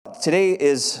Today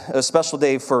is a special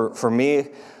day for me.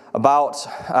 About,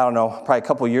 I don't know, probably a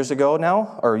couple years ago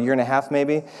now, or a year and a half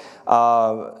maybe,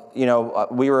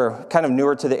 we were kind of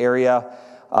newer to the area,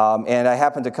 and I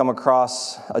happened to come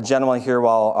across a gentleman here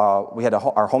while we had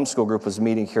our homeschool group was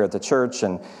meeting here at the church,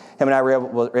 and him and I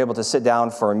were able to sit down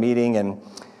for a meeting, and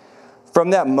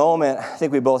from that moment, I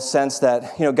think we both sensed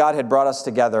that, God had brought us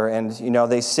together. And,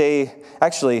 they say,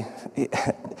 actually,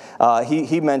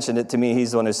 he mentioned it to me.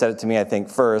 He's the one who said it to me, I think,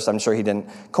 first. I'm sure he didn't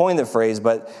coin the phrase,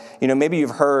 but, maybe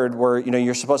you've heard where,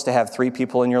 you're supposed to have 3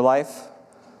 people in your life.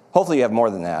 Hopefully you have more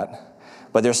than that.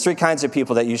 But there's 3 kinds of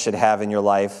people that you should have in your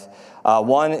life.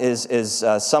 One is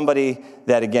somebody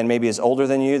that, again, maybe is older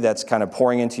than you, that's kind of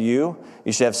pouring into you.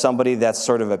 You should have somebody that's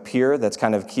sort of a peer, that's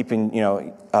kind of keeping,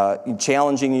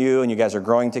 challenging you, and you guys are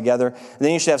growing together. And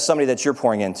then you should have somebody that you're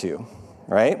pouring into,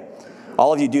 right?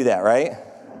 All of you do that, right?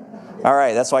 All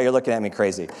right, that's why you're looking at me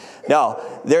crazy. No,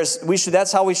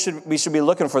 that's how we should be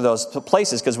looking for those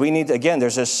places, because we need, again,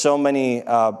 there's just so many,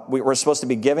 we're supposed to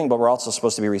be giving, but we're also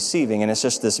supposed to be receiving, and it's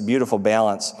just this beautiful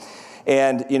balance.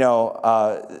 And,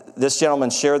 this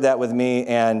gentleman shared that with me,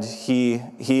 and he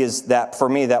is that, for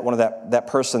me, that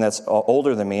person that's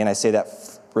older than me, and I say that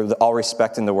with all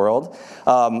respect in the world,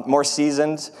 more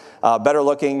seasoned, better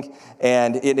looking,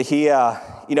 and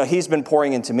he's been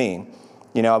pouring into me.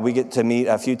 We get to meet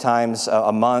a few times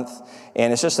a month,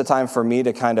 and it's just a time for me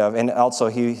to kind of, and also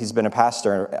he's been a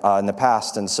pastor in the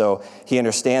past, and so he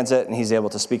understands it, and he's able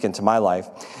to speak into my life.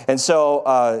 And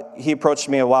so he approached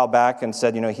me a while back and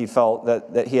said, he felt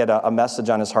that he had a message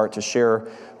on his heart to share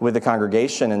with the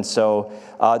congregation. And so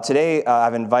today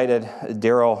I've invited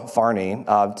Daryl Farney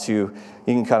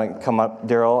you can kind of come up,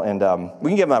 Daryl, and we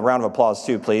can give him a round of applause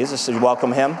too, please, just to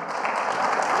welcome him.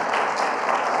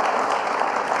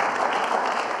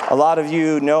 A lot of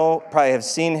you probably have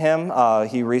seen him.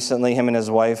 Him and his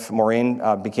wife, Maureen,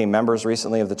 became members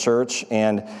recently of the church.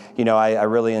 And, I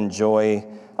really enjoy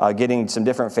getting some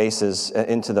different faces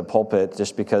into the pulpit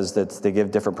just because they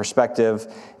give different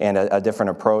perspective and a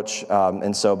different approach. But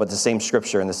the same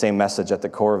scripture and the same message at the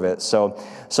core of it. So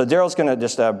Daryl's going to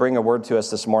just bring a word to us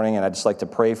this morning, and I'd just like to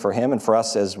pray for him and for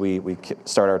us as we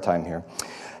start our time here.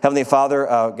 Heavenly Father,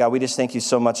 God, we just thank you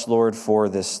so much, Lord, for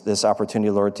this opportunity,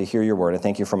 Lord, to hear your word. I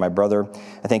thank you for my brother.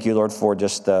 I thank you, Lord, for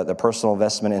just the personal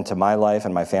investment into my life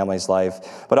and my family's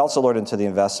life, but also, Lord, into the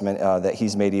investment that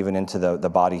he's made even into the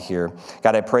body here.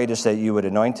 God, I pray just that you would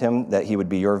anoint him, that he would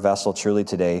be your vessel truly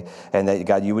today, and that,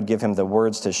 God, you would give him the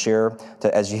words to share,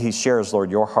 as he shares,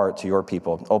 Lord, your heart to your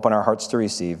people. Open our hearts to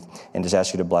receive, and just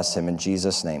ask you to bless him in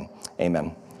Jesus' name.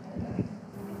 Amen.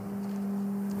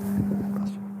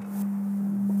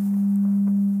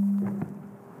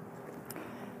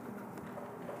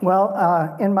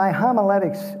 Well, in my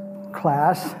homiletics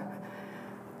class,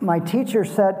 my teacher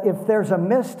said, if there's a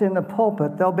mist in the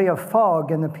pulpit, there'll be a fog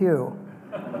in the pew.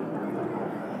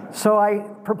 So I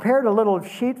prepared a little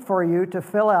sheet for you to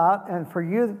fill out, and for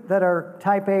you that are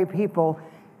type A people,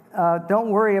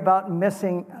 don't worry about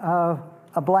missing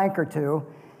a blank or two.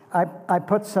 I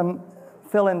put some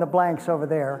fill in the blanks over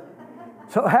there.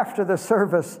 So after the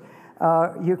service,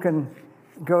 you can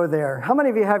go there. How many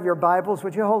of you have your Bibles?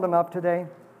 Would you hold them up today?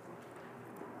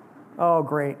 Oh,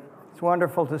 great. It's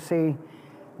wonderful to see.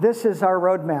 This is our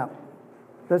roadmap.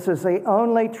 This is the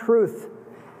only truth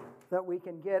that we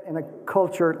can get in a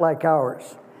culture like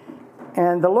ours.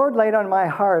 And the Lord laid on my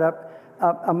heart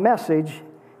a message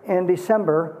in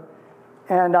December,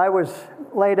 and I was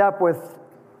laid up with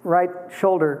right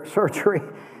shoulder surgery.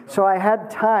 So I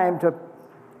had time to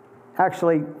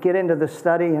actually get into the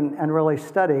study and really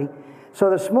study. So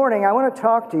this morning, I want to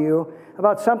talk to you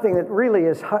about something that really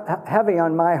is heavy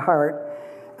on my heart.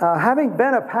 Having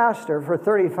been a pastor for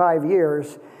 35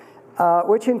 years,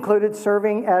 which included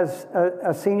serving as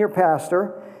a senior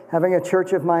pastor, having a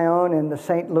church of my own in the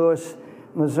St. Louis,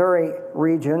 Missouri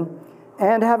region,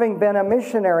 and having been a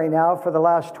missionary now for the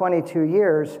last 22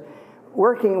 years,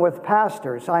 working with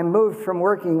pastors. I moved from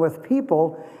working with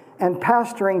people and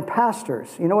pastoring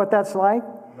pastors. You know what that's like?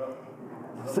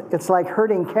 It's like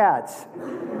herding cats.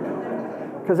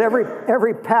 Because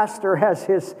every pastor has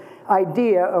his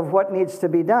idea of what needs to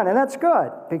be done. And that's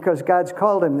good, because God's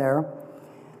called him there.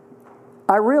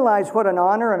 I realize what an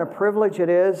honor and a privilege it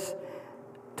is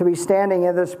to be standing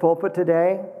in this pulpit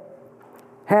today.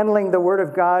 Handling the Word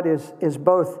of God is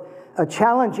both a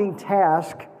challenging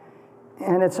task,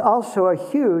 and it's also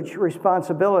a huge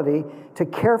responsibility to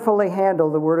carefully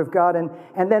handle the Word of God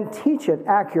and then teach it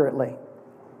accurately.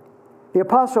 The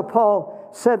Apostle Paul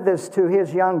said this to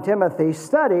his young Timothy: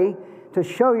 study to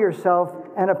show yourself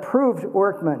an approved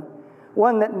workman,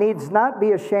 one that needs not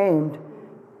be ashamed,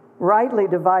 rightly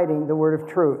dividing the word of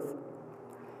truth.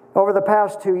 Over the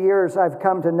past 2 years, I've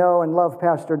come to know and love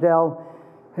Pastor Dell,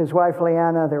 his wife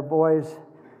Leanna, their boys,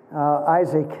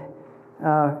 Isaac.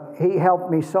 He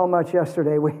helped me so much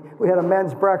yesterday. We had a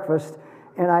men's breakfast,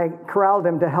 and I corralled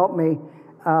him to help me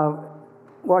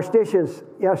wash dishes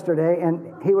yesterday,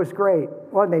 and he was great.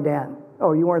 Wasn't he, Dan?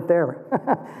 Oh, you weren't there.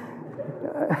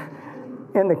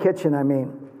 In the kitchen, I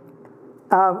mean.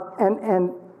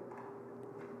 And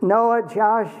Noah,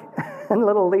 Josh, and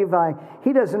little Levi,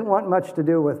 he doesn't want much to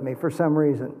do with me for some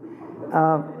reason.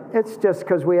 It's just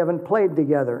because we haven't played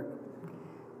together.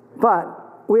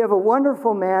 But we have a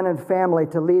wonderful man and family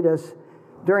to lead us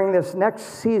during this next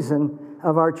season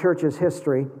of our church's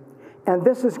history. And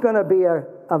this is going to be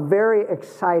a very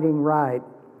exciting ride.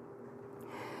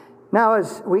 Now,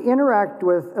 as we interact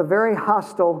with a very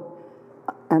hostile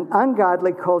and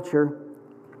ungodly culture,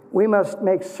 we must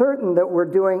make certain that we're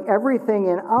doing everything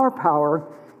in our power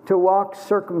to walk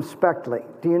circumspectly.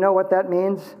 Do you know what that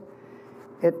means?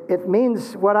 It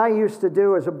means what I used to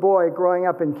do as a boy growing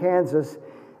up in Kansas.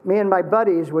 Me and my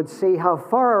buddies would see how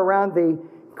far around the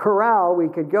corral we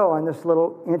could go on this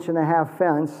little 1.5-inch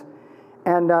fence.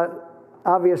 And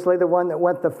obviously the one that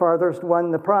went the farthest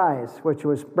won the prize, which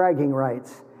was bragging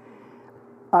rights.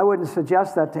 I wouldn't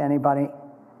suggest that to anybody,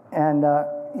 and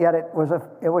yet it was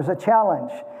a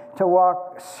challenge to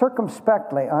walk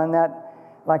circumspectly on that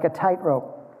like a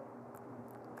tightrope.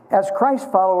 As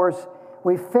Christ followers,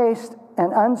 we faced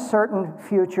an uncertain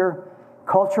future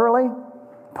culturally,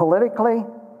 politically,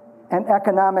 and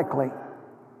economically.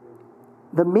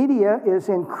 The media is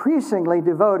increasingly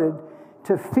devoted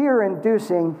to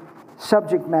fear-inducing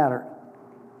subject matter.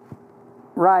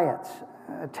 Riots,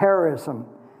 terrorism,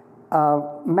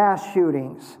 mass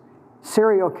shootings,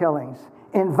 serial killings,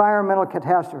 environmental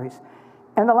catastrophes,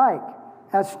 and the like.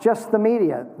 That's just the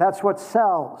media. That's what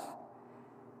sells.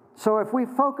 So if we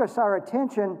focus our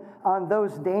attention on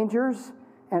those dangers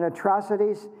and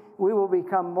atrocities, we will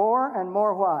become more and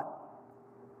more what?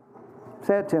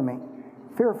 Say it to me.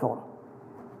 Fearful.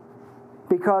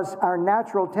 Because our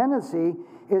natural tendency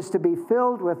is to be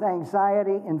filled with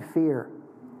anxiety and fear.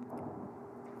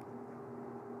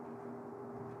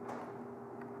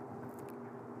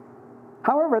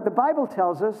 However, the Bible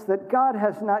tells us that God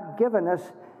has not given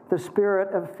us the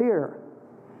spirit of fear,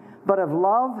 but of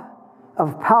love,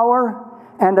 of power,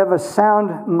 and of a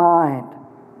sound mind.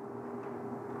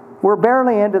 We're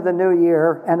barely into the new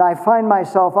year, and I find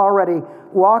myself already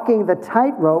walking the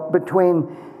tightrope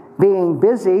between being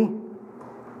busy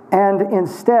and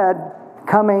instead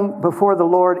coming before the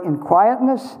Lord in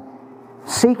quietness,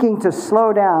 seeking to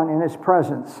slow down in His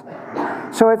presence.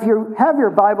 So if you have your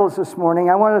Bibles this morning,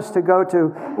 I want us to go to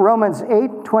Romans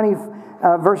 8,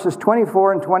 verses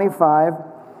 24 and 25.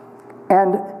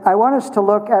 And I want us to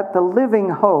look at the living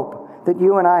hope that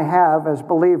you and I have as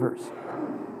believers.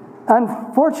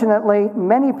 Unfortunately,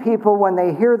 many people, when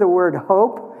they hear the word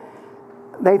hope,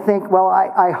 they think, well,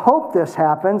 I hope this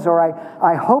happens, or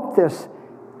I hope this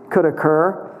could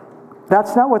occur.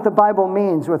 That's not what the Bible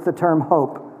means with the term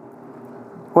hope.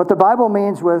 What the Bible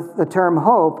means with the term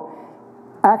hope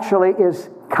actually is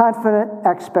confident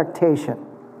expectation.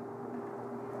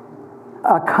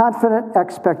 A confident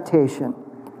expectation.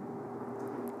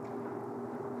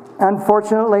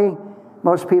 Unfortunately,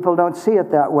 most people don't see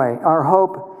it that way. Our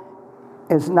hope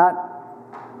is not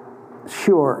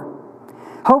sure.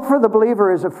 Hope for the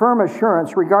believer is a firm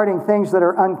assurance regarding things that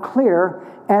are unclear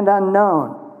and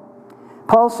unknown.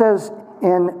 Paul says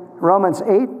in Romans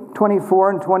 8, 24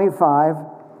 and 25,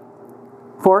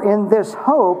 "For in this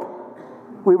hope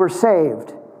we were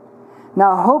saved.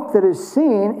 Now hope that is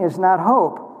seen is not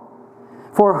hope.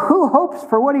 For who hopes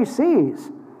for what he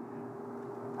sees?"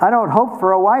 I don't hope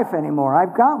for a wife anymore.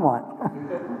 I've got one.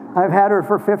 I've had her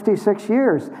for 56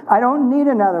 years. I don't need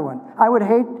another one. I would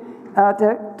hate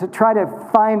to try to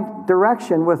find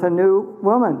direction with a new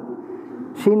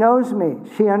woman. She knows me.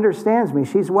 She understands me.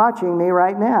 She's watching me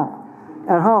right now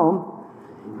at home.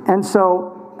 And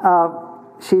so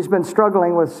she's been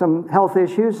struggling with some health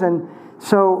issues. And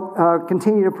so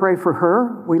continue to pray for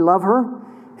her. We love her.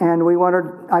 And we want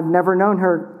her. I've never known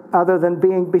her other than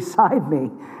being beside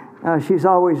me. She's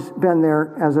always been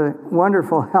there as a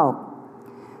wonderful help.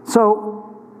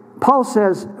 So Paul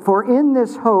says, "For in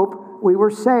this hope we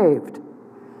were saved."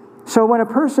 So when a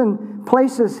person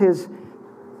places his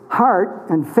heart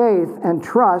and faith and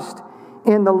trust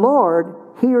in the Lord,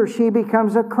 he or she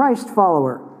becomes a Christ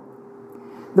follower.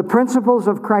 The principles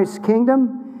of Christ's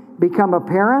kingdom become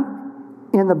apparent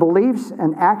in the beliefs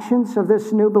and actions of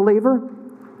this new believer.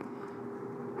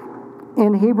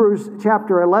 In Hebrews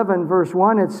chapter 11, verse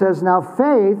 1, it says, "Now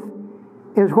faith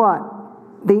is what?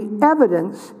 the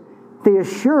evidence, the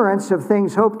assurance of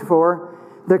things hoped for,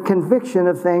 the conviction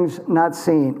of things not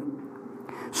seen.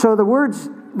 So the words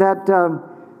that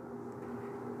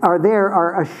are there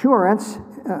are assurance,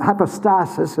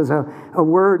 hypostasis is a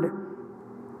word,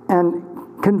 and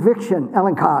conviction,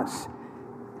 elenkos.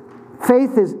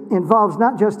 Faith involves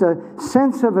not just a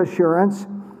sense of assurance,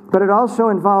 but it also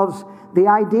involves the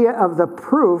idea of the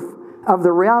proof of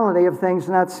the reality of things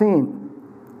not seen.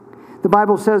 The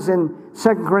Bible says in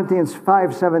 2 Corinthians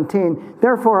 5:17,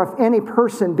 therefore, if any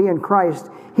person be in Christ,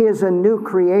 he is a new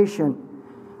creation.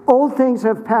 Old things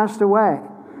have passed away.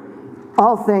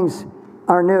 All things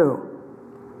are new.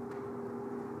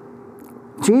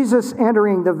 Jesus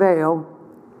entering the veil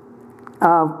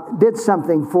did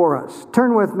something for us.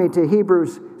 Turn with me to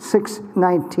Hebrews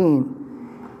 6:19.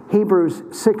 Hebrews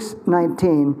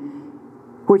 6:19,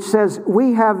 which says,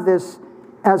 we have this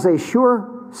as a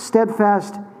sure,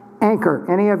 steadfast anchor.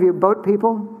 Any of you boat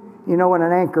people? You know what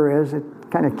an anchor is. It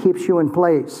kind of keeps you in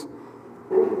place.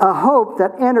 A hope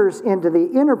that enters into the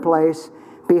inner place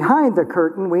behind the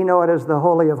curtain. We know it as the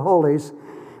Holy of Holies,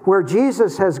 where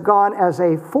Jesus has gone as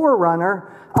a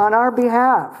forerunner on our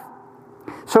behalf.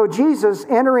 So Jesus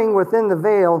entering within the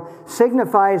veil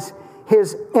signifies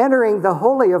his entering the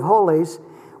Holy of Holies,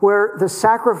 where the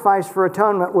sacrifice for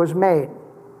atonement was made.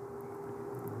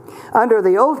 Under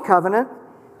the Old Covenant,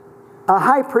 a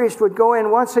high priest would go in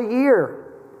once a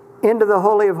year into the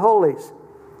Holy of Holies,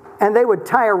 and they would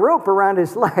tie a rope around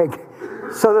his leg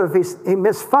so that if he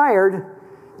misfired,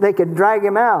 they could drag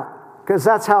him out, because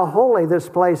that's how holy this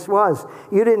place was.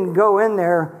 You didn't go in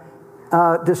there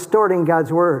distorting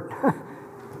God's word.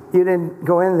 You didn't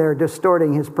go in there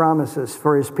distorting his promises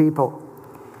for his people.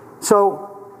 So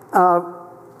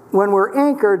when we're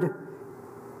anchored,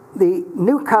 the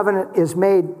new covenant is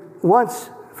made once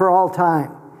for all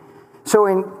time. So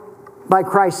by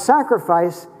Christ's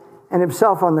sacrifice and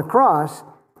himself on the cross,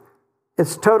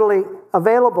 it's totally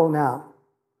available now.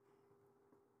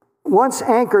 Once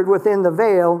anchored within the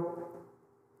veil,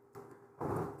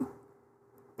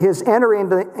 his entry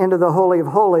into the Holy of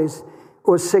Holies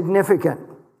was significant.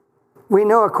 We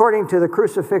know, according to the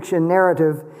crucifixion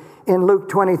narrative in Luke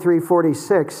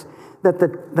 23:46, that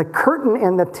the curtain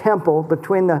in the temple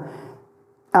between the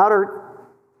outer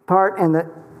part and the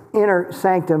inner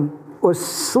sanctum was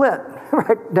slit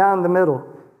right down the middle,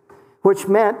 which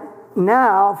meant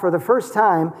now, for the first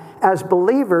time, as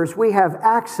believers, we have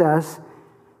access.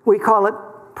 We call it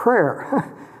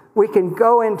prayer. We can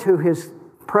go into his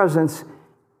presence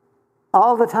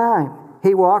all the time.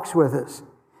 He walks with us.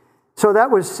 So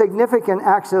that was significant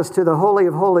access to the Holy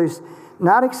of Holies,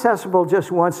 not accessible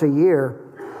just once a year,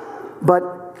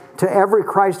 but to every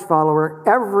Christ follower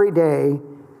every day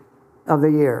of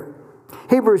the year.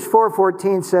 Hebrews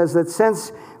 4:14 says that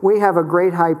since we have a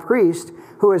great high priest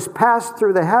who has passed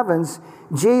through the heavens,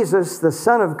 Jesus, the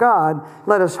Son of God,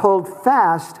 let us hold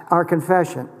fast our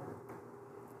confession.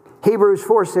 Hebrews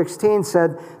 4:16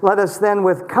 said, let us then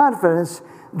with confidence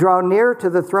draw near to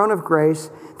the throne of grace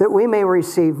that we may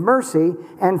receive mercy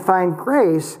and find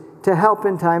grace to help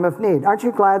in time of need. Aren't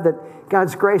you glad that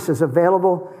God's grace is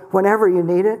available whenever you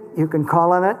need it? You can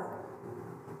call on it.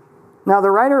 Now,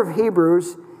 the writer of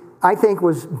Hebrews, I think,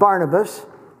 was Barnabas.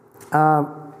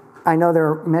 I know there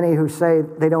are many who say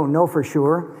they don't know for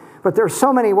sure, but there are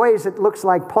so many ways it looks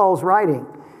like Paul's writing.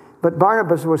 But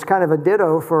Barnabas was kind of a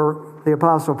ditto for the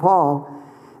Apostle Paul.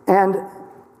 And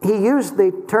he used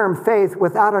the term faith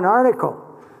without an article,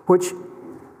 which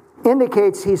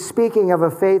indicates he's speaking of a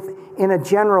faith in a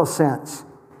general sense,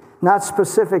 not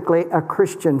specifically a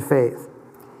Christian faith.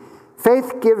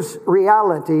 Faith gives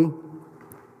reality.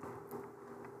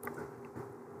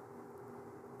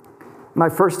 My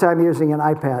first time using an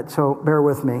iPad, so bear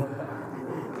with me.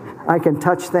 I can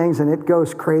touch things and it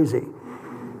goes crazy.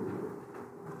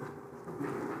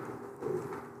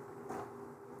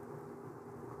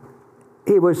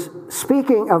 He was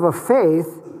speaking of a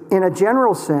faith in a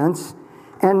general sense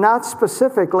and not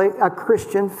specifically a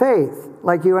Christian faith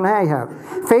like you and I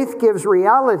have. Faith gives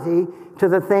reality to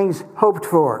the things hoped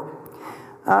for.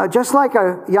 Just like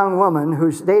a young woman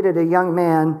who's dated a young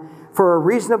man for a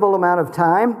reasonable amount of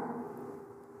time,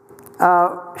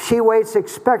 she waits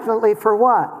expectantly for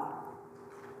what?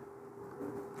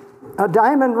 A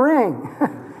diamond ring.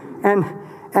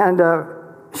 and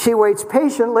she waits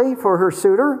patiently for her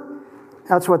suitor.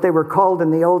 That's what they were called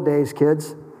in the old days,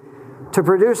 kids. To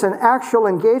produce an actual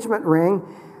engagement ring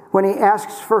when he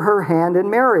asks for her hand in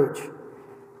marriage.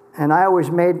 And I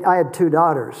had 2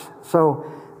 daughters. So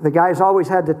the guys always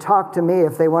had to talk to me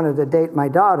if they wanted to date my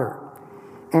daughter.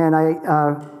 And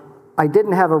I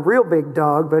didn't have a real big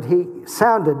dog, but he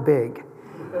sounded big.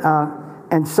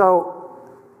 And so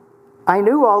I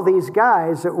knew all these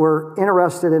guys that were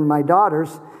interested in my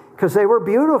daughters because they were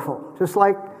beautiful. Just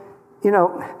like,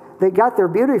 they got their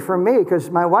beauty from me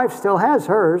because my wife still has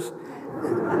hers.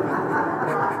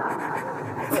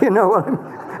 You know what I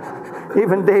mean?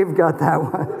 Even Dave got that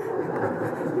one.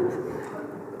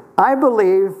 I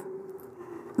believe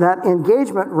that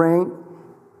engagement ring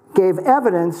gave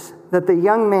evidence that the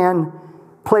young man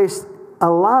placed a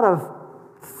lot of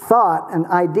thought and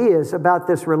ideas about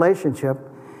this relationship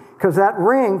because that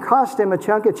ring cost him a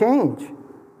chunk of change.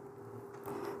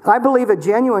 I believe a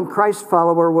genuine Christ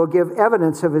follower will give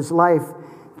evidence of his life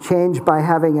changed by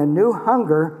having a new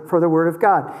hunger for the Word of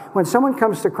God. When someone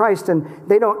comes to Christ and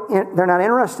they're not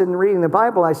interested in reading the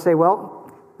Bible, I say,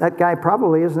 well, that guy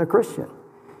probably isn't a Christian.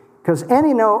 Because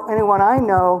anyone I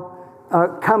know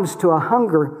comes to a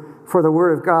hunger for the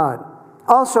Word of God.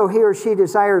 Also, he or she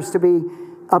desires to be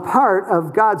a part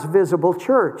of God's visible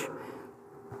church.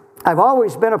 I've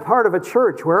always been a part of a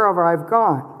church wherever I've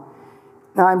gone.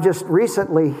 Now, I'm just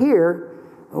recently here.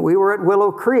 We were at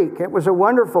Willow Creek. It was a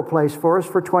wonderful place for us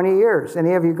for 20 years.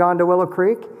 Any of you gone to Willow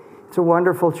Creek? It's a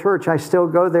wonderful church. I still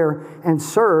go there and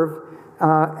serve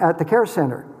at the care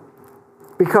center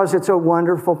because it's a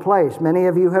wonderful place. Many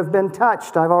of you have been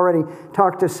touched. I've already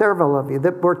talked to several of you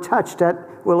that were touched at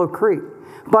Willow Creek.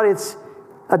 But it's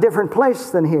a different place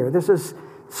than here. This is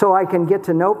so I can get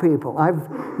to know people.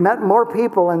 I've met more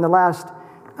people in the last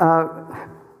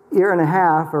year and a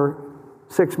half or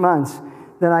 6 months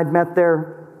than I'd met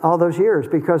there all those years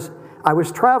because I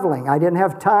was traveling. I didn't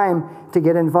have time to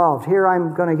get involved. Here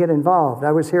I'm going to get involved.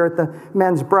 I was here at the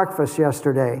men's breakfast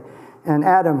yesterday. And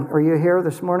Adam, are you here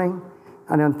this morning?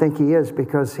 I don't think he is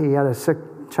because he had a sick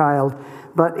child.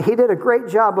 But he did a great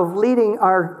job of leading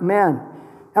our men.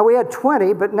 Now we had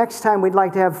 20, but next time we'd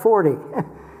like to have 40.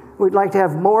 We'd like to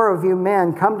have more of you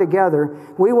men come together.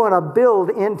 We want to build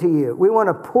into you. We want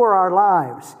to pour our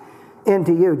lives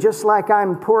into you, just like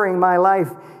I'm pouring my life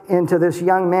into this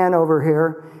young man over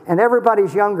here. And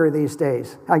everybody's younger these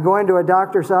days. I go into a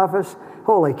doctor's office,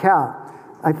 holy cow,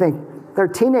 I think they're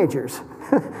teenagers.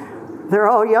 They're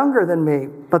all younger than me,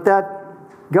 but that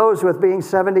goes with being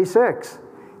 76.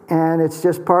 And it's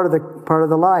just part of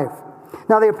the life.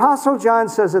 Now the Apostle John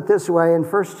says it this way in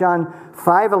 1 John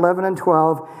 5:11 and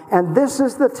 12, and this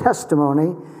is the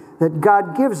testimony that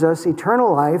God gives us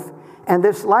eternal life, and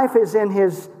this life is in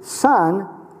his Son.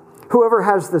 Whoever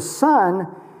has the Son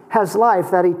has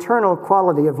life, that eternal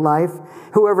quality of life.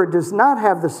 Whoever does not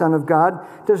have the Son of God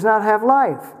does not have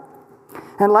life.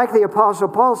 And like the Apostle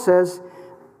Paul says,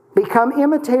 become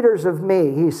imitators of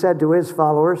me, he said to his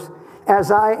followers,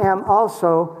 as I am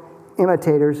also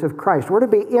imitators of Christ. We're to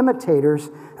be imitators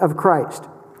of Christ.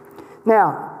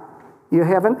 Now, you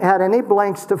haven't had any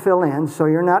blanks to fill in, so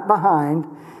you're not behind.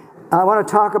 I want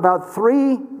to talk about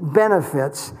 3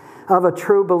 benefits of a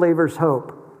true believer's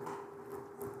hope.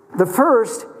 The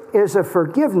first is a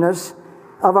forgiveness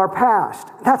of our past.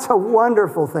 That's a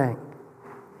wonderful thing.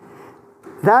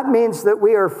 That means that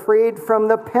we are freed from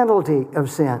the penalty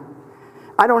of sin.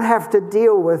 I don't have to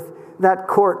deal with that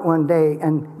court one day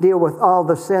and deal with all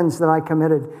the sins that I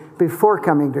committed before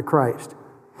coming to Christ.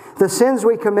 The sins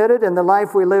we committed and the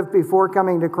life we lived before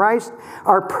coming to Christ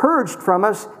are purged from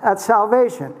us at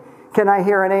salvation. Can I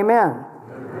hear an amen?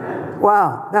 Amen.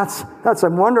 Wow, that's a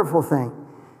wonderful thing.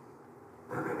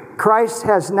 Christ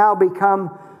has now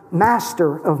become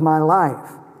master of my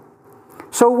life.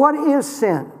 So what is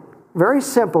sin? Very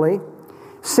simply,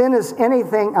 sin is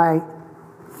anything I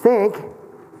think.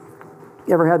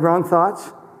 You ever had wrong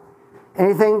thoughts?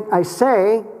 Anything I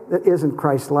say that isn't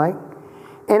Christ-like.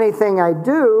 Anything I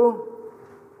do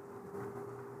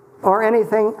or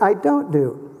anything I don't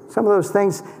do. Some of those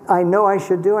things I know I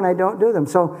should do and I don't do them.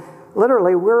 So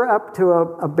literally we're up to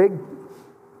a big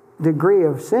degree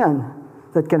of sin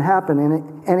that can happen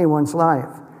in anyone's life.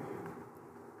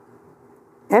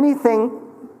 Anything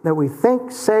that we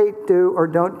think, say, do, or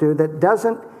don't do that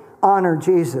doesn't honor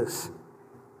Jesus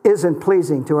isn't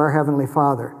pleasing to our Heavenly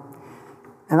Father.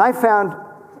 And I found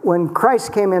when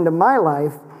Christ came into my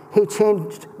life, he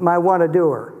changed my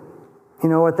want-to-doer. You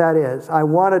know what that is? I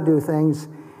want to do things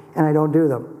and I don't do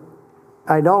them.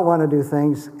 I don't want to do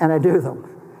things and I do them.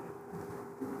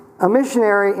 A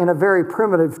missionary in a very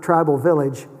primitive tribal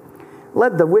village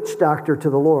led the witch doctor to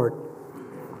the Lord.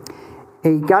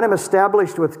 He got him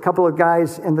established with a couple of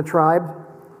guys in the tribe,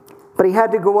 but he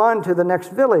had to go on to the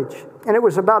next village. And it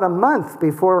was about a month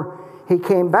before he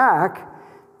came back,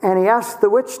 and he asked the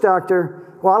witch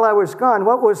doctor, while I was gone,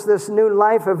 what was this new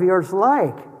life of yours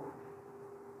like?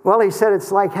 Well, he said,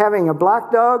 it's like having a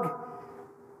black dog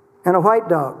and a white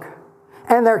dog.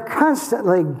 And they're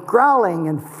constantly growling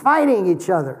and fighting each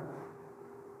other.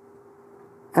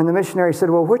 And the missionary said,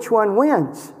 well, which one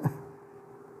wins?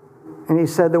 And he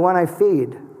said, the one I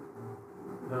feed.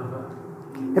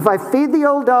 If I feed the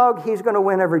old dog, he's going to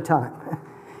win every time.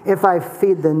 If I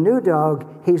feed the new dog,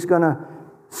 he's going to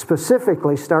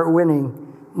specifically start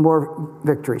winning more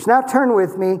victories. Now turn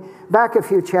with me back a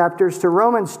few chapters to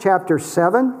Romans chapter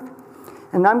 7.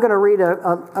 And I'm going to read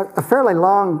a fairly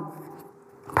long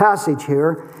passage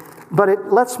here, but it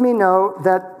lets me know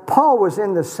that Paul was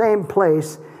in the same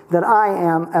place that I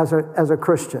am as a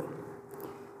Christian.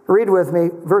 Read with me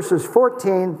verses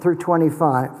 14 through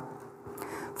 25.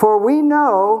 For we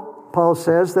know, Paul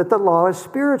says, that the law is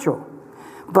spiritual,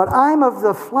 but I'm of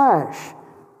the flesh,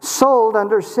 sold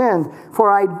under sin, for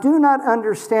I do not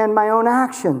understand my own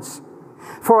actions.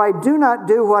 For I do not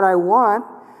do what I want,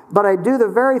 but I do the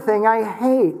very thing I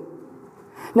hate.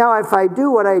 Now, if I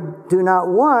do what I do not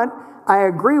want, I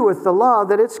agree with the law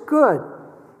that it's good.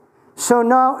 So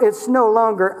now it's no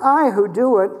longer I who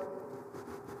do it,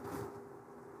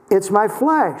 it's my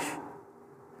flesh.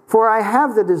 For I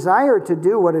have the desire to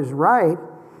do what is right,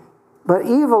 but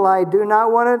evil I do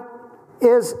not want to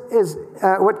is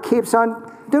what keeps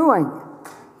on doing.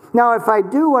 Now, if I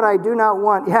do what I do not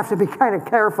want, you have to be kind of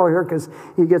careful here because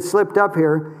you get slipped up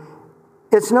here.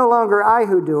 It's no longer I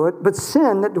who do it, but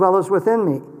sin that dwells within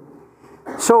me.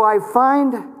 So I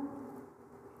find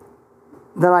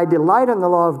that I delight in the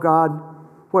law of God,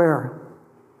 where?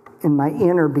 In my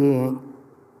inner being.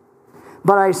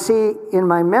 But I see in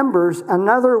my members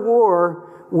another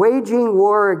war, waging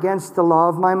war against the law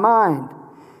of my mind,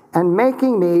 and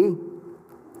making me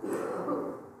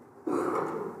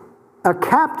a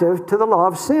captive to the law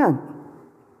of sin.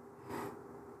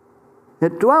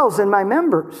 It dwells in my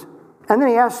members. And then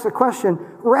he asks the question,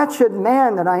 wretched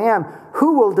man that I am,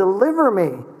 who will deliver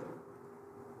me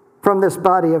from this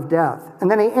body of death? And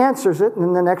then he answers it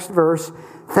in the next verse,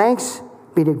 thanks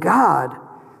be to God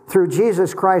through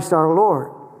Jesus Christ our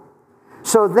Lord.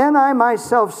 So then I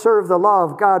myself serve the law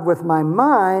of God with my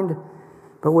mind,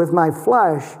 but with my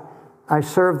flesh I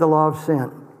serve the law of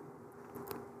sin.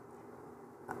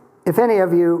 If any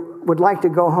of you would like to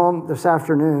go home this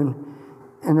afternoon,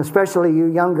 and especially you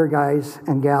younger guys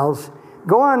and gals,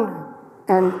 go on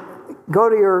and go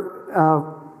to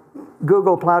your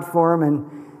Google platform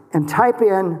and type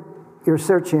in your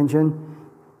search engine,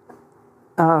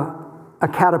 a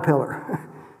caterpillar.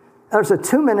 There's a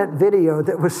 2-minute video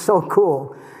that was so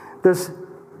cool. This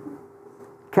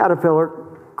caterpillar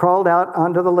crawled out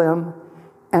onto the limb,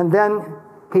 and then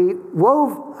he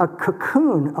wove a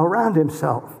cocoon around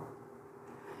himself.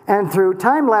 And through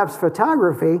time-lapse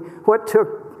photography, what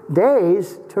took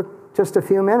days took just a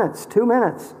few minutes, 2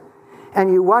 minutes.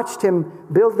 And you watched him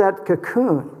build that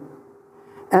cocoon.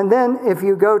 And then if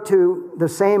you go to the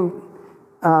same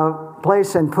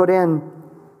place and put in,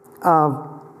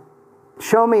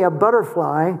 show me a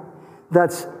butterfly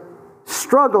that's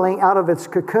struggling out of its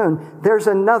cocoon, there's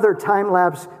another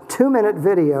time-lapse 2-minute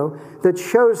video that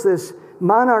shows this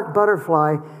monarch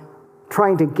butterfly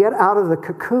trying to get out of the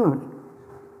cocoon.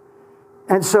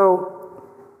 And so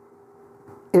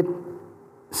it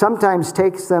sometimes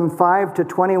takes them 5 to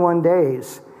 21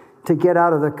 days to get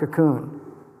out of the cocoon.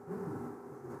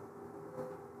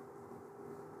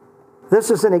 This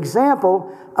is an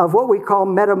example of what we call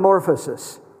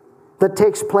metamorphosis that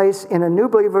takes place in a new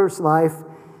believer's life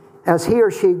as he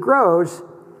or she grows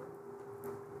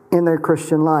in their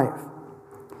Christian life.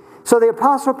 So the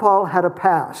Apostle Paul had a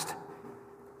past.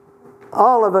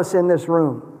 All of us in this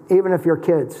room, even if you're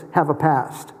kids, have a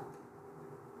past.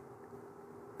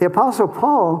 The Apostle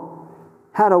Paul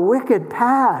had a wicked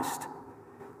past.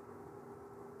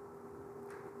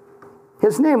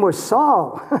 His name was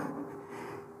Saul.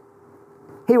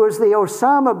 He was the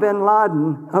Osama bin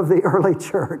Laden of the early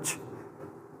church.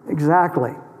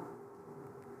 Exactly.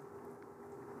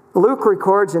 Luke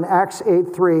records in Acts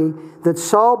 8:3 that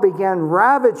Saul began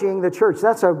ravaging the church.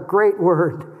 That's a great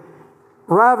word.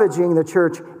 Ravaging the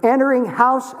church, entering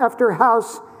house after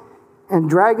house and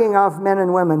dragging off men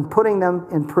and women, putting them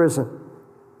in prison.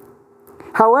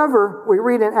 However, we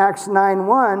read in Acts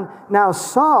 9:1, now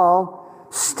Saul,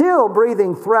 still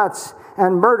breathing threats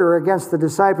and murder against the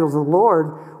disciples of the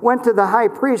Lord, went to the high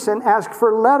priest and asked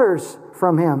for letters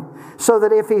from him, so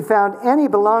that if he found any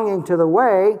belonging to the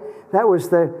way, that was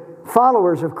the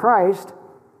followers of Christ,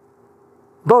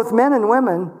 both men and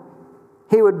women,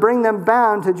 he would bring them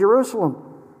bound to Jerusalem.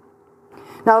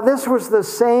 Now, this was the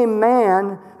same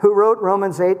man who wrote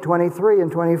Romans 8:23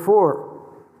 and 24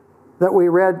 that we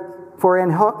read, for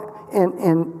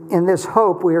in this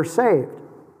hope we are saved.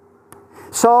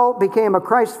 Saul became a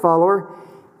Christ follower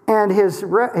And his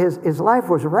life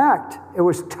was wrecked. It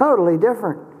was totally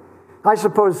different. I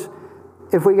suppose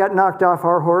if we got knocked off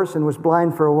our horse and was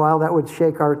blind for a while, that would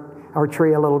shake our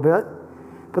tree a little bit.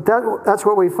 But that's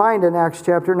what we find in Acts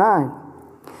chapter 9.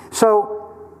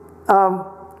 So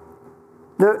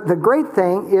the great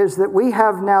thing is that we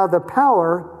have now the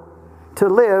power to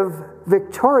live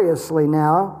victoriously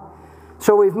now.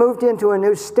 So we've moved into a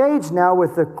new stage now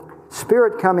with the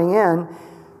Spirit coming in,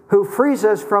 who frees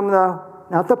us from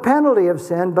not the penalty of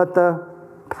sin, but the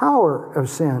power of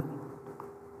sin.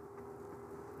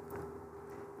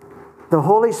 The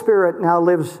Holy Spirit now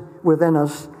lives within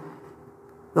us.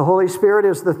 The Holy Spirit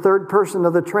is the third person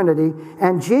of the Trinity.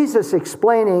 And Jesus,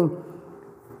 explaining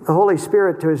the Holy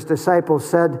Spirit to his disciples,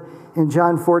 said in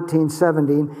John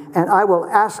 14:17, "And I will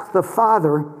ask the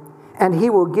Father, and he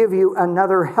will give you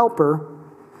another helper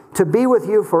to be with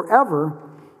you forever,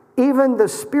 even the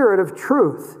Spirit of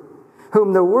truth,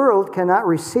 whom the world cannot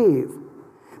receive,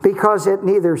 because it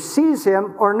neither sees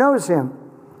him or knows him.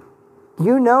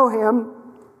 You know him."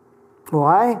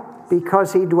 Why?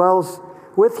 Because he dwells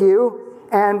with you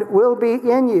and will be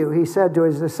in you, he said to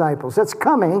his disciples. That's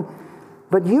coming,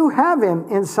 but you have him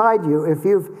inside you if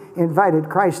you've invited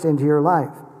Christ into your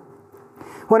life.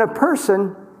 When a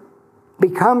person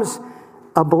becomes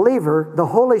a believer, the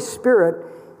Holy Spirit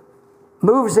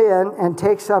moves in and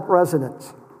takes up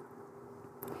residence.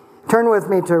 Turn with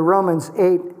me to Romans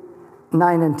 8,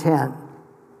 9, and 10.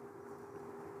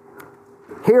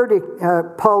 Here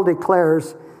Paul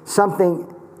declares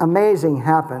something amazing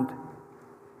happened.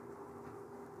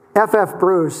 F.F.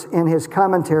 Bruce, in his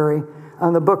commentary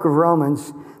on the book of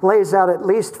Romans, lays out at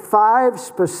least 5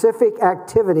 specific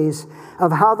activities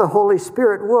of how the Holy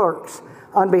Spirit works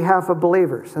on behalf of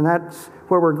believers. And that's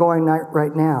where we're going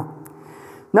right now.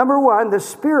 Number 1, the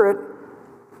Spirit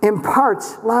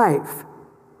imparts life.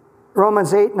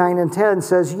 Romans 8, 9, and 10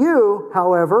 says, "You,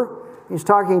 however," he's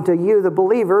talking to you, the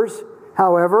believers,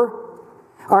 "however,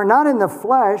 are not in the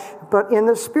flesh, but in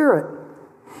the Spirit,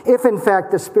 if in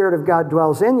fact the Spirit of God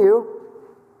dwells in you.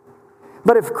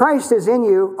 But if Christ is in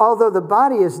you, although the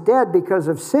body is dead because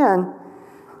of sin,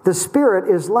 the Spirit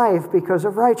is life because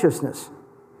of righteousness."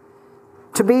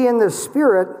 To be in the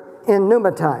Spirit, in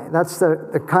pneumatai, that's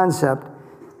the concept,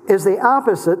 is the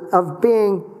opposite of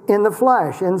being in the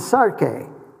flesh, in sarke.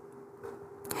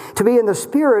 To be in the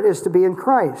Spirit is to be in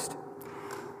Christ.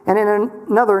 And in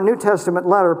another New Testament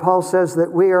letter, Paul says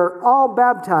that we are all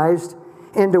baptized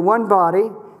into one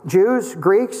body, Jews,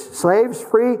 Greeks, slaves,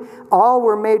 free, all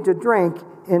were made to drink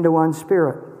into one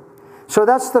Spirit. So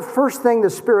that's the first thing the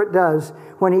Spirit does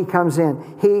when he comes in.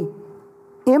 He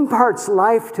imparts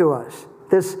life to us,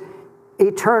 this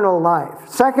eternal life.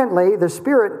 Secondly, the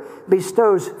Spirit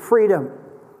bestows freedom.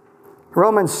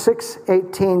 Romans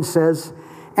 6:18 says,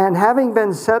 "And having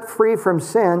been set free from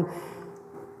sin,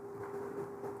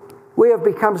 we have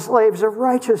become slaves of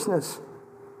righteousness."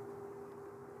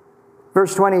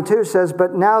 Verse 22 says,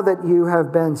 "But now that you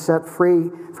have been set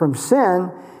free from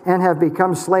sin and have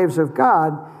become slaves of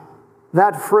God,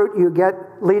 that fruit you get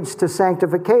leads to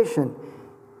sanctification.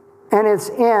 And its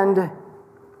end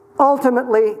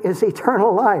ultimately is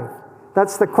eternal life."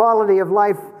 That's the quality of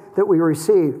life that we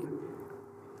receive.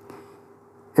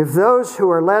 If those who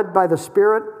are led by the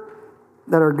Spirit,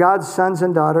 that are God's sons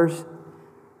and daughters,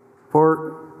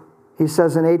 for he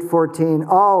says in 8:14,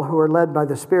 all who are led by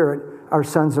the Spirit are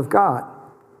sons of God.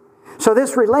 So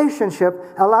this relationship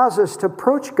allows us to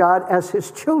approach God as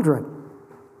his children.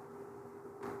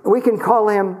 We can call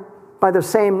him by the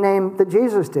same name that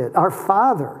Jesus did, our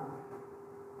Father,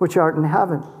 which art in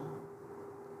heaven.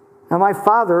 Now, my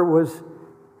father was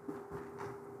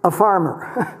a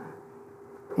farmer.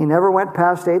 He never went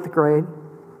past 8th grade,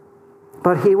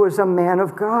 but he was a man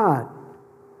of God.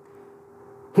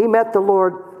 He met the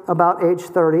Lord about age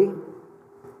 30,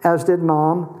 as did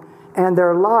Mom, and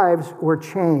their lives were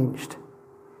changed.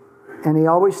 And he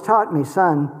always taught me,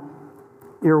 "Son,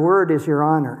 your word is your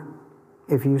honor.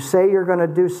 If you say you're going to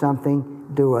do something,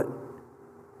 do it.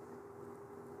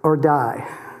 Or die."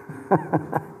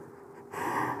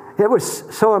 It was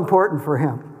so important for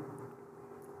him.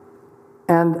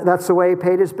 And that's the way he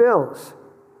paid his bills.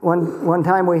 One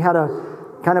time we had a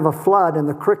kind of a flood in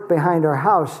the creek behind our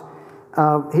house.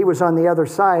 He was on the other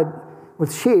side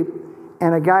with sheep,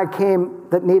 and a guy came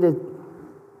that needed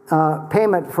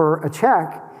payment for a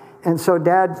check. And so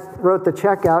Dad wrote the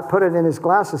check out, put it in his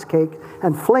glasses cake,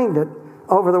 and flinged it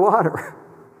over the water.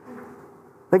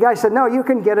 The guy said, "No, you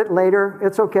can get it later.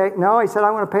 It's okay." No, he said,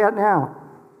 "I want to pay it now.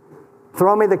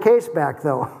 Throw me the case back,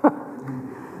 though."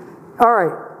 All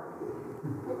right.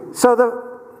 So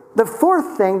the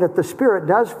fourth thing that the Spirit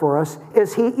does for us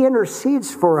is he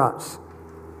intercedes for us.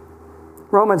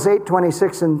 Romans 8,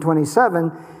 26 and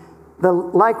 27,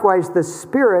 likewise the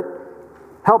Spirit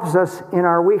helps us in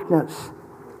our weakness.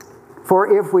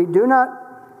 For if we do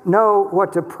not know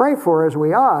what to pray for as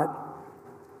we ought,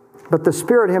 but the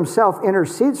Spirit himself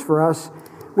intercedes for us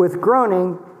with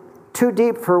groaning too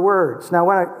deep for words. Now,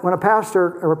 when a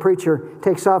pastor or a preacher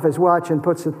takes off his watch and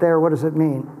puts it there, what does it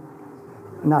mean?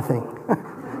 Nothing.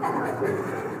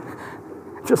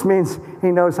 It just means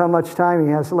he knows how much time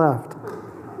he has left.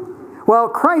 Well,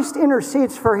 Christ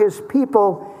intercedes for his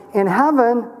people in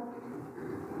heaven.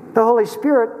 The Holy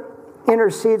Spirit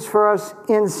intercedes for us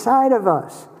inside of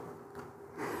us.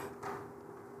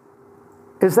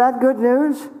 Is that good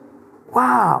news?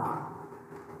 Wow.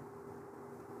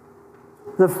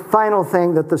 The final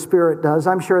thing that the Spirit does,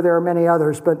 I'm sure there are many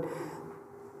others, but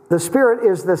the Spirit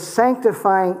is the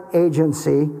sanctifying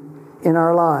agency in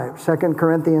our lives. 2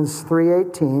 Corinthians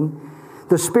 3:18.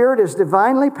 The Spirit is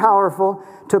divinely powerful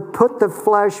to put the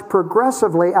flesh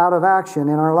progressively out of action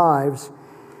in our lives.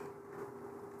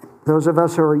 Those of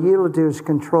us who are yielded to his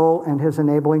control and his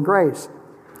enabling grace.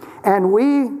 And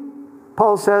we,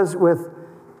 Paul says, with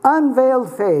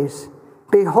unveiled face,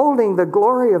 beholding the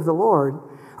glory of the Lord,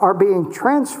 are being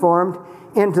transformed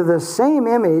into the same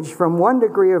image from one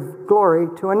degree of glory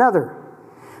to another.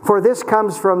 For this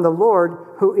comes from the Lord,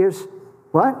 who is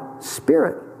what?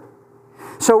 Spirit.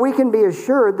 So we can be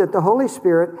assured that the Holy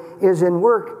Spirit is in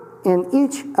work in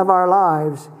each of our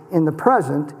lives in the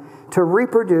present to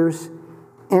reproduce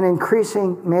in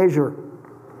increasing measure.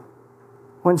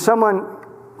 When someone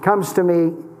comes to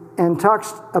me and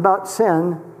talks about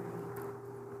sin,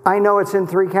 I know it's in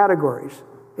three categories.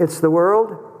 It's the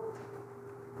world,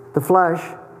 the flesh,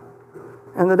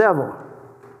 and the devil.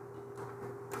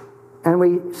 And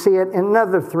we see it in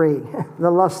another three.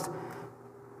 The lust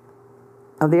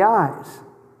of the eyes,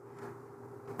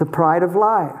 the pride of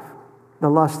life, the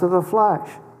lust of the flesh.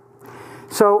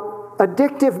 So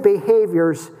addictive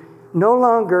behaviors no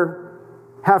longer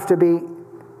have to be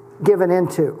given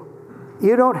into.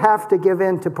 You don't have to give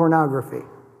in to pornography.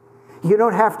 You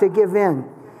don't have to give in.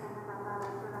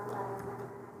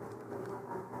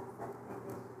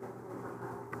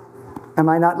 Am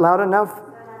I not loud enough?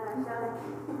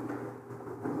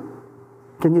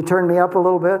 Can you turn me up a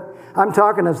little bit? I'm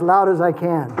talking as loud as I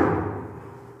can.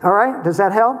 All right? Does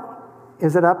that help?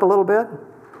 Is it up a little bit?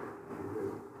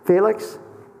 Felix?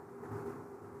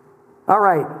 All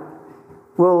right.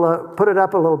 We'll put it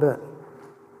up a little bit.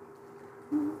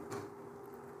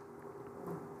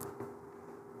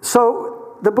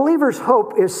 So the believer's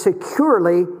hope is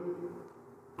securely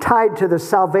tied to the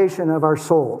salvation of our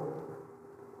soul,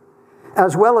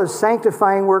 as well as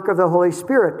sanctifying work of the Holy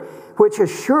Spirit, which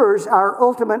assures our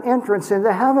ultimate entrance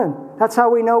into heaven. That's how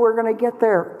we know we're going to get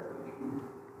there.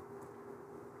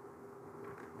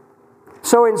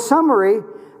 So in summary,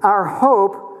 our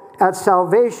hope at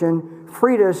salvation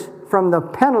freed us from the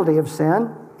penalty of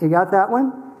sin. You got that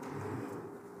one?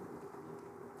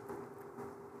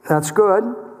 That's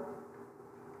good.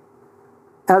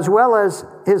 As well as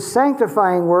his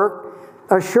sanctifying work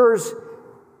assures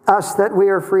us that we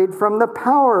are freed from the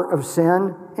power of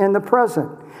sin in the present.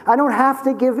 I don't have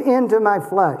to give in to my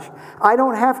flesh. I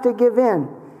don't have to give in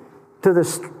to the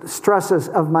stresses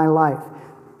of my life.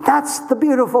 That's the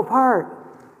beautiful part.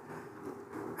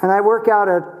 And I work out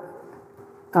at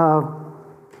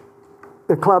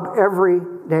the club every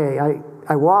day.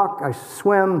 I walk, I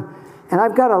swim, and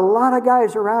I've got a lot of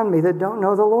guys around me that don't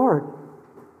know the Lord.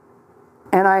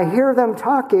 And I hear them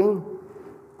talking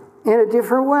in a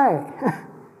different way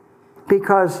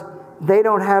because they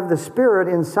don't have the Spirit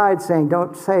inside saying,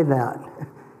 don't say that.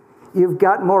 You've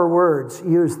got more words,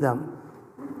 use them.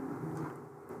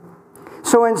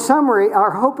 So in summary,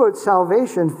 our hope of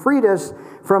salvation freed us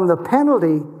from the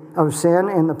penalty of sin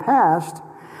in the past.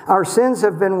 Our sins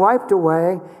have been wiped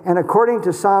away, and according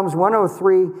to Psalms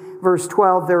 103, verse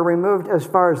 12, they're removed as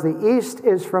far as the east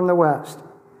is from the west.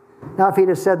 Now, if he'd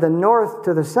have said the north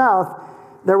to the south,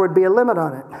 there would be a limit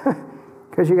on it,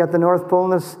 because you got the North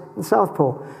Pole and the South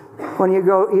Pole. When you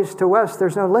go east to west,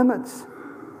 there's no limits.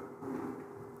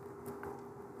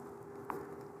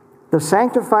 The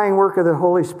sanctifying work of the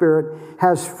Holy Spirit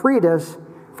has freed us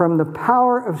from the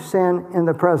power of sin in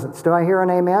the present. Do I hear an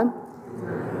amen?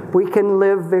 Amen. We can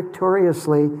live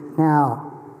victoriously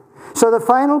now. So the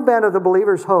final bent of the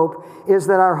believer's hope is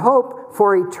that our hope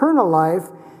for eternal life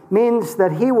means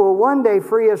that he will one day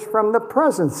free us from the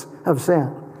presence of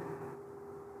sin.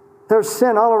 There's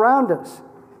sin all around us,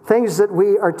 things that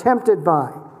we are tempted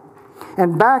by.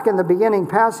 And back in the beginning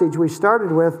passage we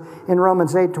started with in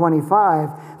Romans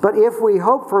 8:25, but if we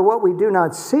hope for what we do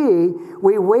not see,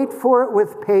 we wait for it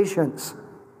with patience.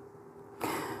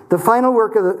 The final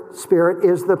work of the Spirit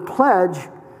is the pledge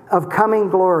of coming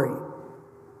glory.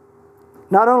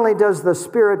 Not only does the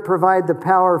Spirit provide the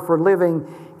power for living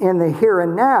in the here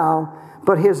and now,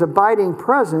 but His abiding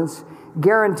presence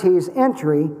guarantees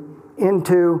entry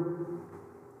into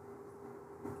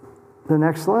the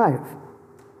next life.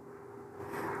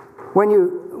 When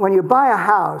you buy a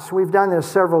house, we've done this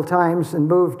several times and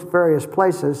moved various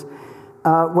places.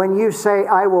 When you say,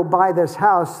 I will buy this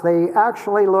house, they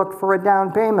actually look for a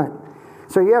down payment.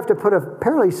 So you have to put a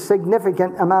fairly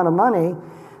significant amount of money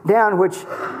down, which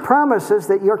promises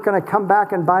that you're going to come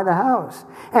back and buy the house.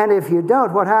 And if you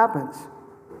don't, what happens?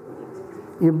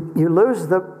 You lose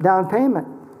the down payment.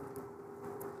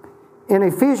 In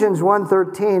Ephesians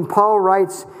 1:13, Paul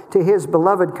writes to his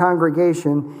beloved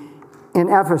congregation in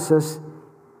Ephesus,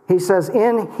 he says,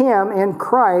 in Him, in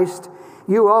Christ,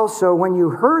 you also, when you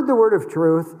heard the word of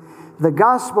truth, the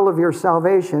gospel of your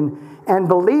salvation, and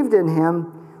believed in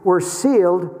Him, were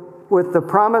sealed with the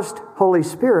promised Holy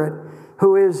Spirit,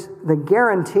 who is the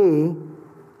guarantee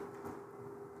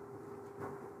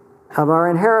of our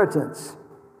inheritance.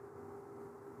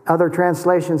 Other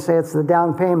translations say it's the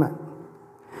down payment,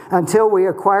 until we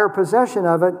acquire possession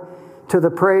of it to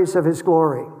the praise of His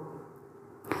glory.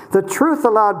 The truth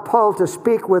allowed Paul to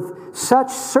speak with such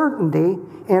certainty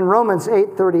in Romans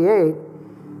 8:38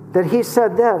 that he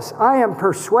said this, I am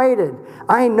persuaded,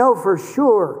 I know for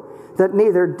sure that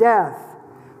neither death,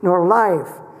 nor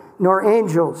life, nor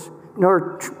angels,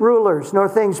 nor rulers, nor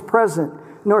things present,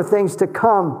 nor things to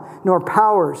come, nor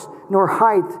powers, nor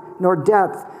height, nor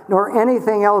depth, nor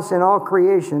anything else in all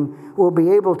creation will be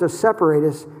able to separate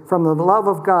us from the love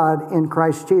of God in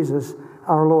Christ Jesus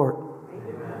our Lord.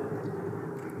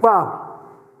 Amen. Wow.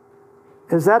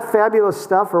 Is that fabulous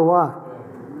stuff or what?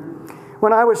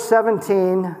 When I was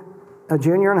 17, a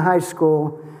junior in high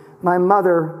school, my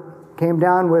mother came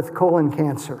down with colon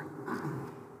cancer.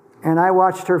 And I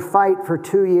watched her fight for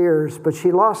 2 years, but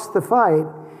she lost the fight,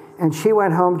 and she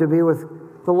went home to be with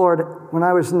the Lord when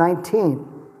I was 19.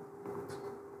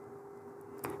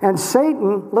 And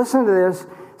Satan, listen to this,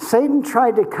 Satan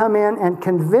tried to come in and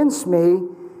convince me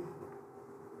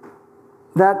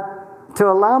that to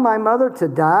allow my mother to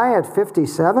die at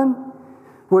 57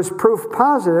 was proof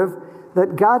positive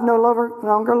that God no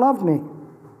longer loved me.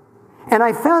 And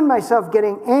I found myself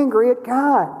getting angry at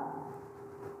God.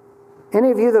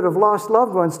 Any of you that have lost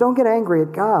loved ones, don't get angry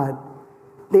at God.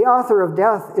 The author of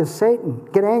death is Satan.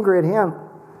 Get angry at him.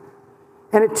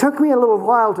 And it took me a little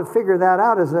while to figure that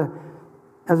out as a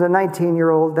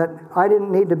 19-year-old, that I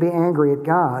didn't need to be angry at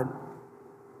God.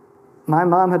 My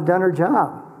mom had done her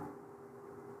job.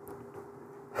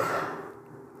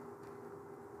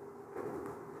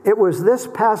 It was this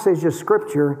passage of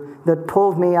Scripture that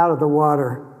pulled me out of the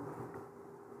water.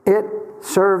 It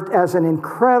served as an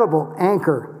incredible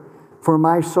anchor for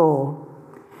my soul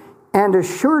and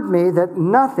assured me that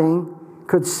nothing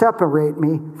could separate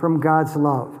me from God's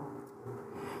love.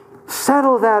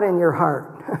 Settle that in your heart.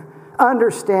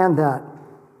 Understand that.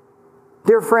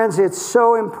 Dear friends, it's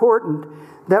so important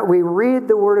that we read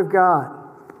the Word of God,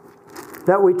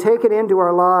 that we take it into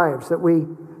our lives, that we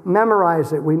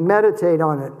memorize it, we meditate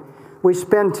on it, we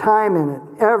spend time in it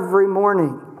every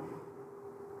morning.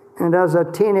 And as a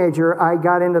teenager, I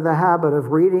got into the habit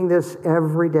of reading this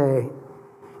every day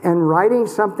and writing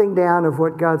something down of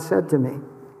what God said to me.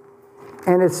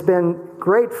 And it's been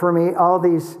great for me all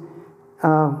these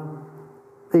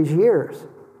years.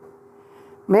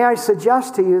 May I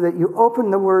suggest to you that you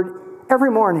open the Word every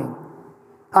morning.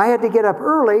 I had to get up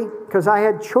early because I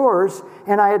had chores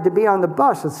and I had to be on the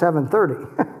bus at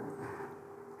 7:30.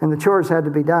 And the chores had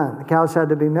to be done. The cows had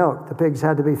to be milked. The pigs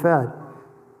had to be fed.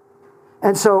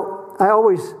 And so I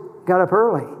always got up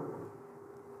early.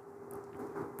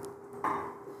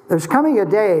 There's coming a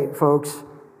day, folks,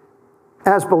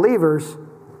 as believers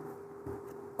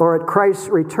or at Christ's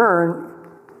return,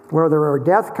 whether our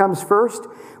death comes first,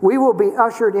 we will be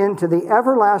ushered into the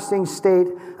everlasting state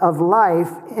of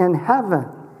life in heaven.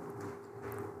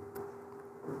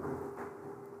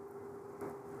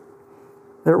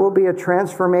 There will be a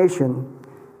transformation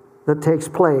that takes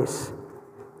place,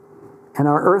 and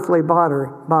our earthly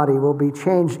body will be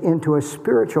changed into a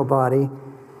spiritual body,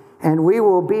 and we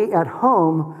will be at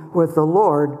home with the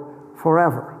Lord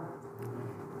forever.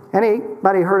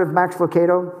 Anybody heard of Max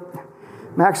Lucado?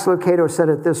 Max Lucado said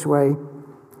it this way: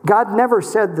 God never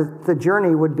said that the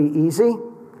journey would be easy,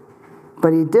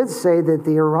 but He did say that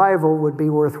the arrival would be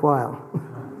worthwhile.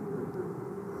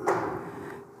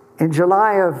 In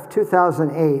July of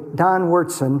 2008, Don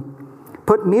Wurtson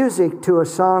put music to a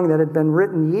song that had been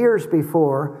written years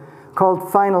before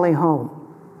called Finally Home.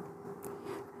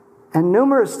 And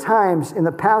numerous times in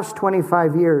the past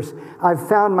 25 years, I've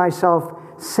found myself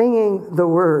singing the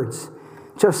words,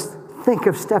 just think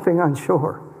of stepping on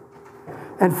shore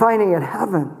and finding it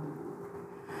heaven,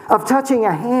 of touching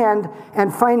a hand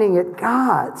and finding it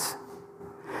God's,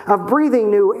 of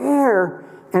breathing new air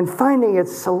and finding it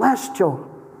celestial,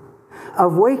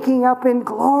 of waking up in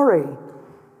glory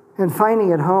and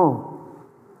finding it home.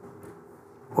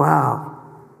 Wow.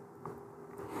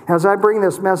 As I bring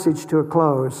this message to a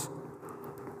close,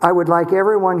 I would like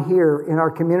everyone here in our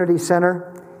community center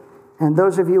and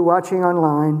those of you watching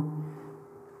online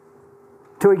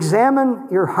to examine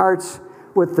your hearts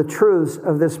with the truths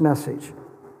of this message.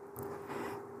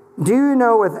 Do you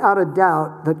know without a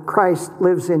doubt that Christ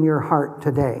lives in your heart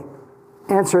today?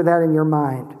 Answer that in your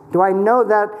mind. Do I know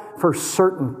that for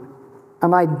certain?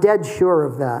 Am I dead sure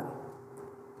of that?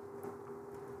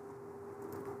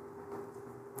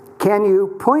 Can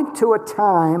you point to a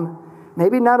time,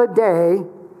 maybe not a day,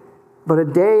 but a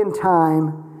day and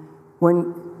time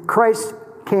when Christ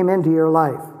came into your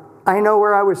life? I know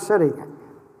where I was sitting.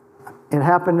 It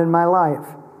happened in my life.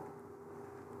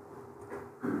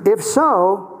 If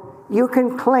so, you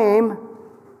can claim,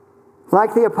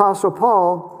 like the Apostle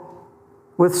Paul,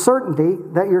 with certainty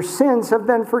that your sins have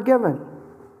been forgiven.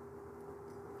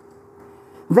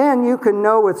 Then you can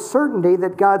know with certainty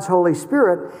that God's Holy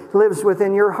Spirit lives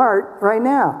within your heart right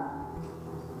now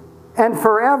and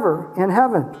forever in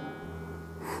heaven.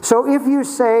 So if you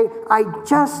say, I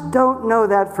just don't know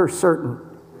that for certain,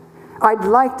 I'd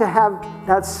like to have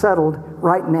that settled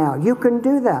right now. You can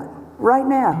do that right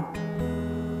now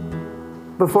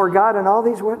before God and all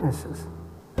these witnesses.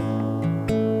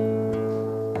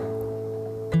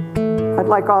 I'd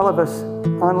like all of us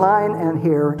online and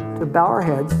here to bow our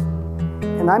heads,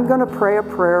 and I'm going to pray a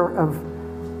prayer of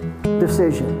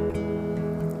decision.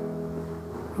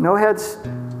 No heads,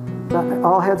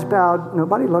 all heads bowed,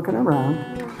 nobody looking around.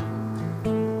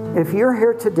 If you're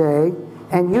here today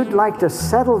and you'd like to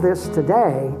settle this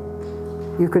today,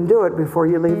 you can do it before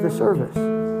you leave the service.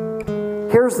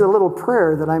 Here's the little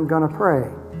prayer that I'm going to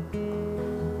pray.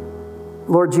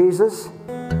 Lord Jesus,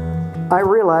 I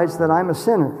realize that I'm a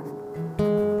sinner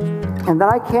and that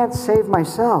I can't save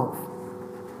myself.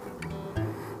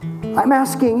 I'm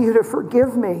asking you to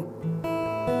forgive me.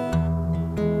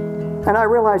 And I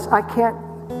realize I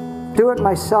can't do it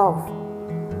myself.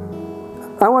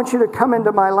 I want you to come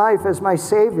into my life as my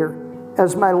Savior,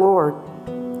 as my Lord.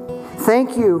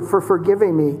 Thank you for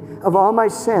forgiving me of all my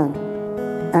sin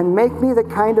and make me the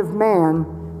kind of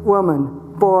man,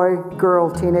 woman, boy, girl,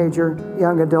 teenager,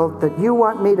 young adult that you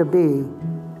want me to be.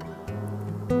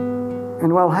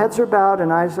 And while heads are bowed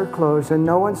and eyes are closed and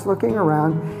no one's looking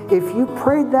around, if you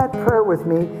prayed that prayer with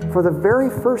me for the very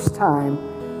first time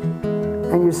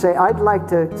and you say, I'd like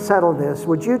to settle this,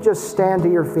 would you just stand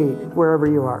to your feet wherever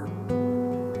you are?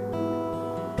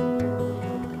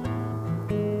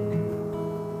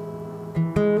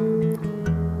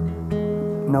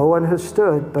 No one has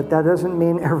stood, but that doesn't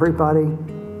mean everybody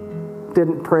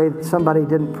somebody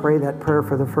didn't pray that prayer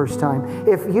for the first time.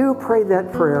 If you prayed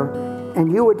that prayer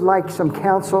and you would like some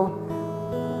counsel,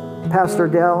 Pastor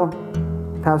Dell,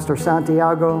 Pastor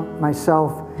Santiago,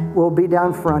 myself will be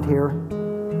down front here.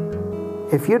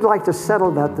 If you'd like to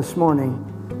settle that this morning,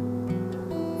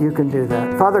 you can do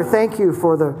that. Father, thank you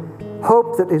for the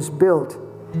hope that is built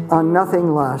on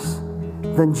nothing less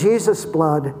than Jesus'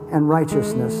 blood and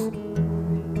righteousness.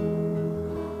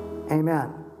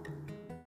 Amen.